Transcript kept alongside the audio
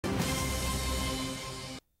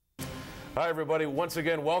Hi, everybody. Once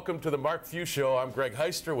again, welcome to the Mark Few Show. I'm Greg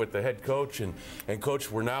Heister with the head coach. And Coach,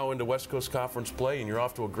 we're now into West Coast Conference play, and you're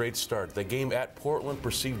off to a great start. The game at Portland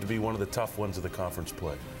perceived to be one of the tough ones of the conference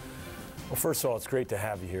play. Well, first of all, it's great to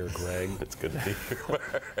have you here, Greg. It's good to be here.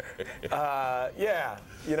 Yeah,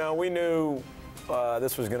 you know, we knew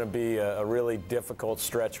this was going to be a really difficult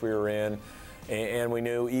stretch we were in, and we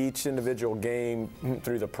knew each individual game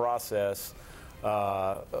through the process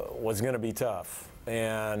was going to be tough.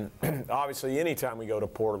 And obviously, anytime we go to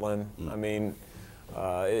Portland, I mean,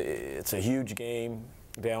 it's a huge game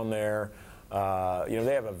down there. You know,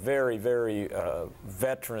 they have a very, very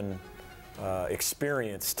veteran,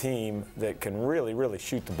 experienced team that can really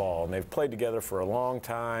shoot the ball. And they've played together for a long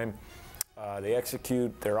time. They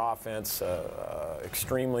execute their offense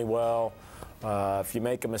extremely well. If you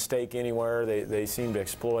make a mistake anywhere, they seem to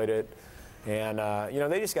exploit it. And, you know,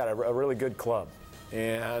 they just got a really good club.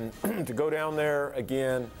 And to go down there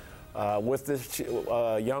again with this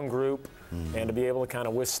young group and to be able to kind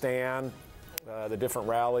of withstand the different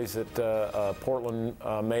rallies that Portland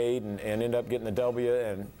made and end up getting the W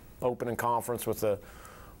and opening conference with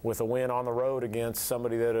a win on the road against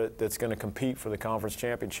somebody that's going to compete for the conference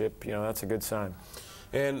championship, you know, that's a good sign.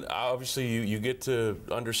 And obviously you get to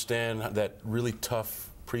understand that really tough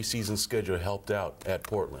preseason schedule helped out at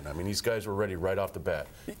Portland. I mean, these guys were ready right off the bat.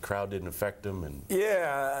 Crowd didn't affect them. And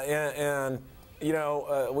yeah, and you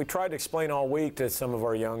know, we tried to explain all week to some of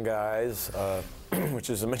our young guys, which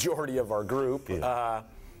is the majority of our group, that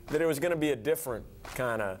it was going to be a different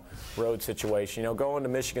kind of road situation. You know, going to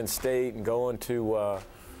Michigan State and going to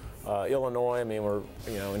Illinois, I mean, we're,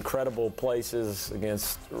 you know, incredible places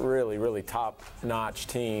against really top-notch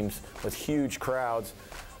teams with huge crowds.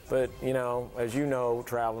 But, you know, as you know,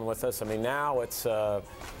 traveling with us, I mean, now it's, I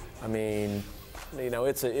mean, you know,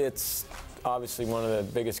 it's obviously one of the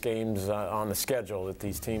biggest games on the schedule that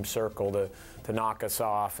these teams circle to knock us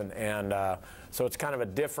off. And so it's kind of a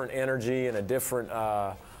different energy and a different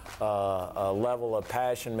level of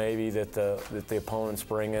passion maybe that the opponents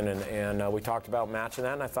bring in. And we talked about matching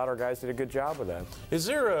that, and I thought our guys did a good job with that. Is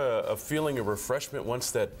there a feeling of refreshment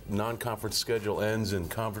once that non-conference schedule ends and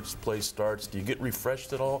conference play starts? Do you get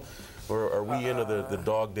refreshed at all? Or are we into the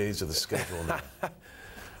dog days of the schedule now?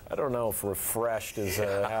 I don't know if refreshed is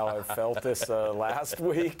how I felt this last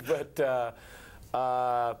week, but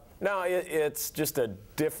no, it's just a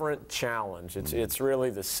different challenge. It's really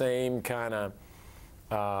the same kind of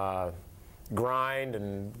grind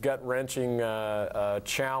and gut-wrenching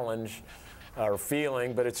challenge or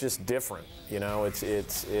feeling, but it's just different. You know, it's you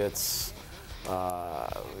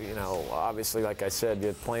know, obviously, like I said,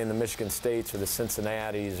 you're playing the Michigan States or the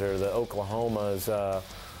Cincinnatis or the Oklahomas.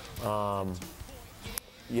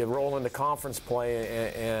 You roll into conference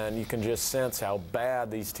play, and you can just sense how bad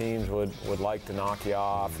these teams would like to knock you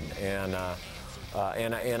off. And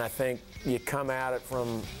I think you come at it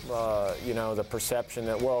from, you know, the perception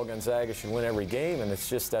that, well, Gonzaga should win every game, and it's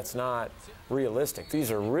just that's not realistic.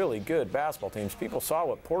 These are really good basketball teams. People saw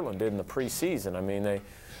what Portland did in the preseason. I mean,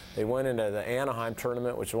 they went into the Anaheim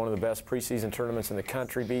tournament, which is one of the best preseason tournaments in the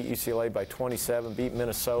country, beat UCLA by 27, beat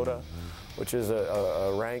Minnesota, which is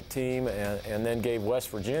a ranked team, and then gave West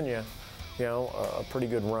Virginia, you know, a pretty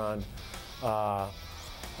good run.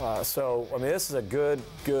 So, I mean, this is a good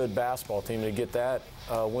basketball team. To get that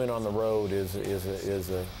win on the road is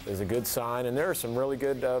a good sign. And there are some really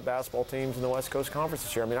good basketball teams in the West Coast Conference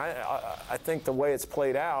this year. I mean, I think the way it's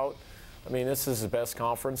played out, I mean, this is the best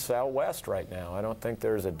conference out west right now. I don't think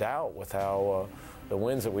there's a doubt with how the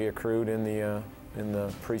wins that we accrued in the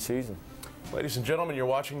preseason. Ladies and gentlemen, you're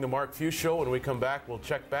watching the Mark Few Show. When we come back, we'll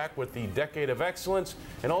check back with the Decade of Excellence,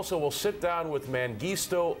 and also we'll sit down with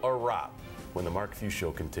Mengistu Arap when the Mark Few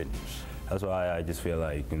Show continues. That's why I just feel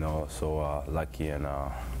like, you know, so lucky and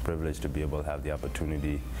privileged to be able to have the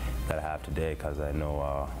opportunity that I have today, because I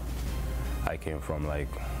know I came from like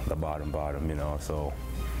the bottom, you know, so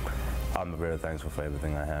I'm very thankful for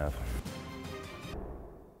everything I have.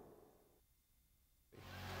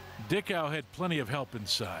 Dickau had plenty of help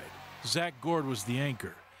inside. Zach Gord was the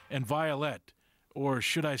anchor, and Violette, or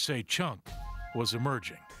should I say Chunk, was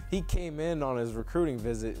emerging. He came in on his recruiting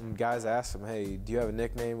visit, and guys asked him, hey, do you have a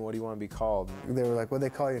nickname? What do you want to be called? They were like, what'd they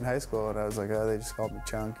call you in high school? And I was like, oh, they just called me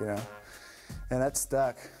Chunk, you know. And that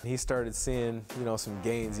stuck. He started seeing, you know, some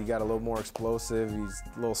gains. He got a little more explosive. He's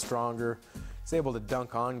a little stronger. He's able to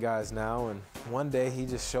dunk on guys now. And one day he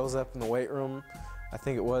just shows up in the weight room, I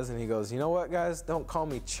think it was, and he goes, you know what, guys? Don't call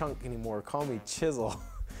me Chunk anymore. Call me Chisel.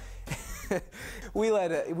 we let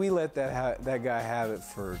that guy have it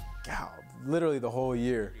for, God, literally the whole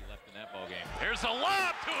year. Left in that ball game. Here's a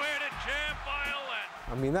lob to hit it, Champ Violette.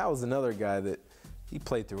 I mean, that was another guy that he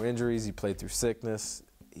played through injuries, he played through sickness.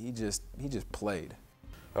 He just played.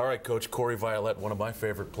 All right, Coach, Corey Violette, one of my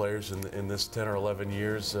favorite players in this 10 or 11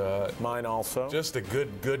 years. Mine also. Just a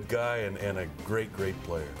good guy and a great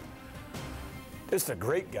player. Just a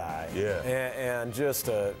great guy. Yeah. And just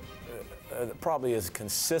probably as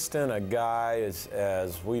consistent a guy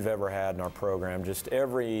as we've ever had in our program. Just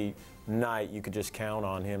every night you could just count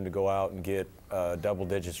on him to go out and get double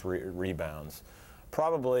digits rebounds.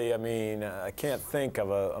 Probably, I mean, I can't think of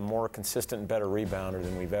a more consistent and better rebounder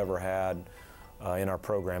than we've ever had in our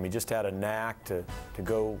program. He just had a knack to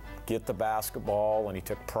go get the basketball, and he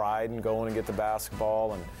took pride in going and get the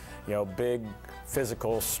basketball. And, you know, big,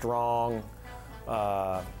 physical, strong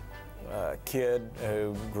kid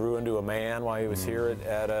who grew into a man while he was here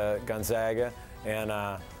at Gonzaga. And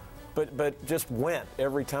but just went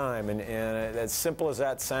every time, and as simple as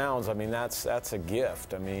that sounds, I mean, that's a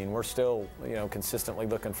gift. I mean, we're still, you know, consistently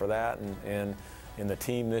looking for that in the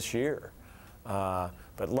team this year.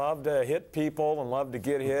 But loved to hit people and loved to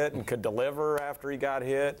get hit and could deliver after he got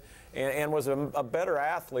hit, and was a better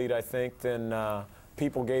athlete, I think, than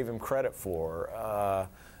people gave him credit for.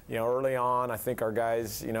 You know, early on, I think our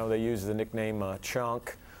guys, you know, they used the nickname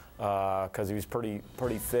Chunk because he was pretty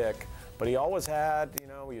thick. But he always had, you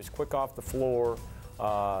know, he was quick off the floor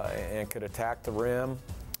and could attack the rim.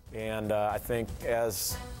 And I think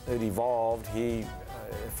as it evolved,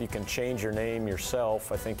 if you can change your name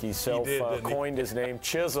yourself, I think he coined his name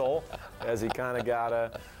Chisel as he kind of got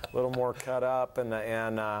a little more cut up.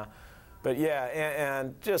 But yeah,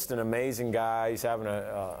 and just an amazing guy. He's having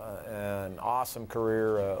an awesome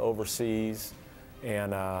career overseas.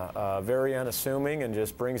 And very unassuming, and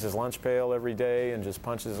just brings his lunch pail every day and just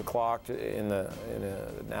punches the clock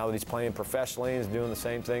now that he's playing professionally. He's doing the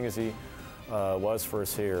same thing as he was for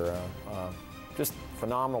us here. Just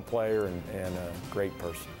phenomenal player and a great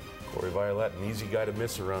person. Corey Violette, an easy guy to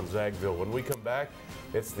miss around Zaggville. When we come back,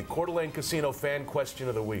 it's the Coeur d'Alene Casino Fan Question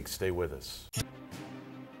of the Week. Stay with us.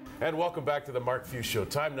 And welcome back to the Mark Few Show.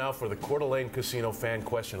 Time now for the Coeur d'Alene Casino Fan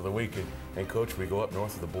Question of the Week. And Coach, we go up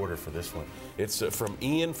north of the border for this one. It's from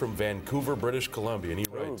Ian from Vancouver, British Columbia, and he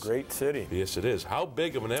writes, great city. Yes, it is. How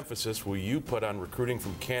big of an emphasis will you put on recruiting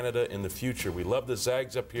from Canada in the future? We love the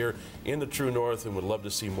Zags up here in the True North and would love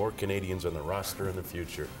to see more Canadians on the roster in the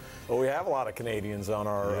future. Well, we have a lot of Canadians on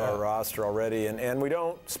our roster already, and we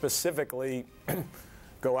don't specifically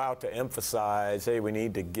go out to emphasize, hey, we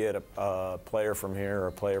need to get a player from here or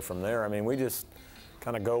a player from there. I mean, we just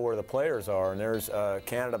kind of go where the players are. And there's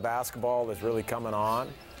Canada basketball that's really coming on.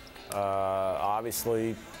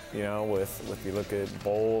 Obviously, you know, if you look at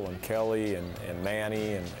Bowl and Kelly and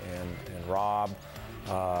Manny and Rob,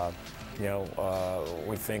 you know,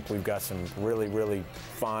 we think we've got some really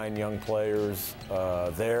fine young players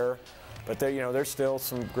there. But there, you know, there's still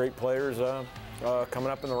some great players coming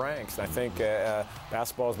up in the ranks. I think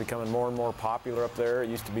basketball is becoming more and more popular up there. It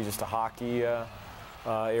used to be just a hockey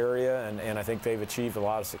area, and I think they've achieved a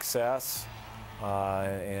lot of success.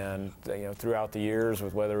 And you know, throughout the years,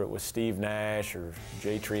 with whether it was Steve Nash or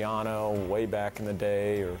Jay Triano way back in the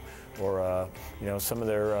day, or you know, some of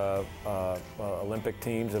their Olympic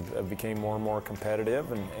teams have became more and more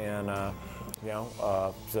competitive, and you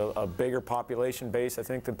know, so a bigger population base, I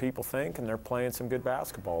think, than people think, and they're playing some good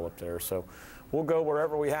basketball up there. So we'll go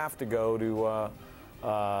wherever we have to go to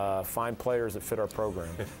find players that fit our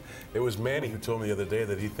program. It was Manny who told me the other day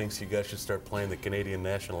that he thinks you guys should start playing the Canadian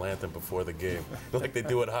national anthem before the game, like they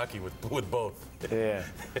do at hockey with both. Yeah.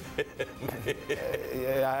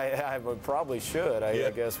 Yeah, I probably should,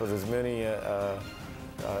 I guess, with as many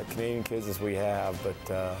Canadian kids as we have,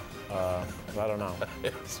 but I don't know.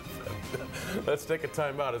 Let's take a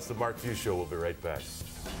time out. It's the Mark Few Show. We'll be right back.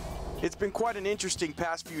 It's been quite an interesting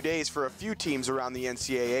past few days for a few teams around the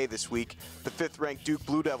NCAA this week. The 5th-ranked Duke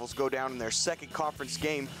Blue Devils go down in their second conference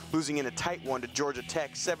game, losing in a tight one to Georgia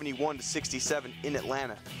Tech, 71-67 in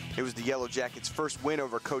Atlanta. It was the Yellow Jackets' first win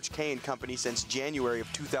over Coach K and company since January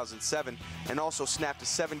of 2007, and also snapped a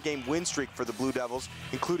 7-game win streak for the Blue Devils,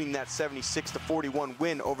 including that 76-41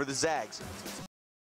 win over the Zags.